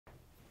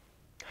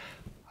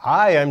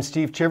Hi, I'm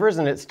Steve Chivers,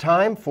 and it's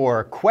time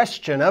for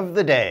Question of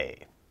the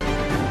Day.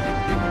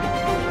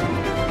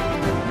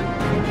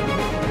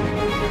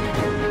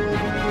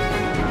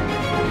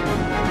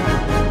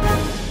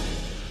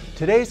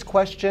 Today's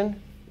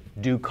question,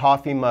 do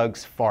coffee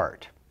mugs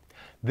fart?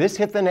 This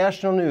hit the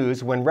national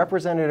news when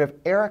Representative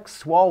Eric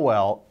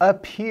Swalwell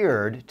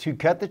appeared to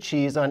cut the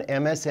cheese on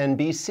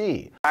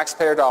MSNBC.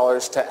 Taxpayer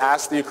dollars to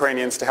ask the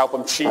Ukrainians to help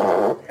them cheat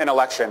an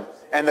election.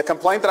 And the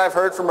complaint that I've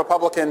heard from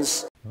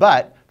Republicans...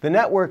 But the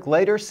network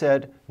later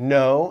said,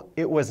 no,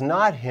 it was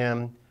not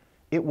him.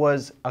 It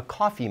was a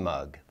coffee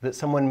mug that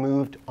someone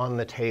moved on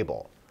the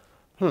table.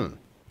 Do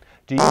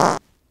you...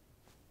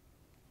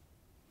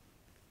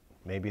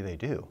 Maybe they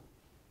do.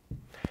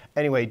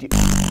 Anyway,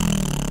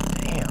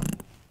 damn.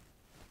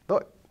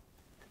 Look,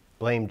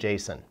 blame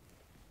Jason.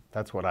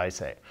 That's what I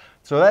say.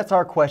 So that's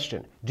our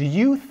question. Do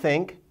you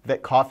think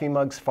that coffee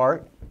mugs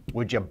fart?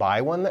 Would you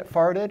buy one that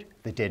farted,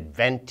 that did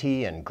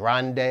venti and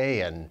grande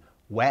and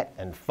wet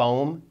and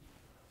foam?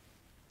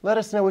 Let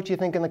us know what you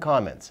think in the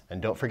comments,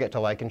 and don't forget to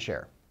like and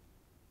share.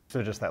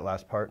 So just that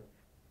last part?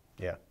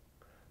 Yeah.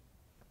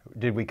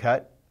 Did we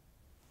cut?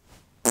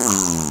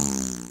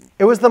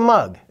 It was the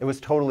mug. It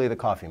was totally the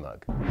coffee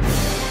mug.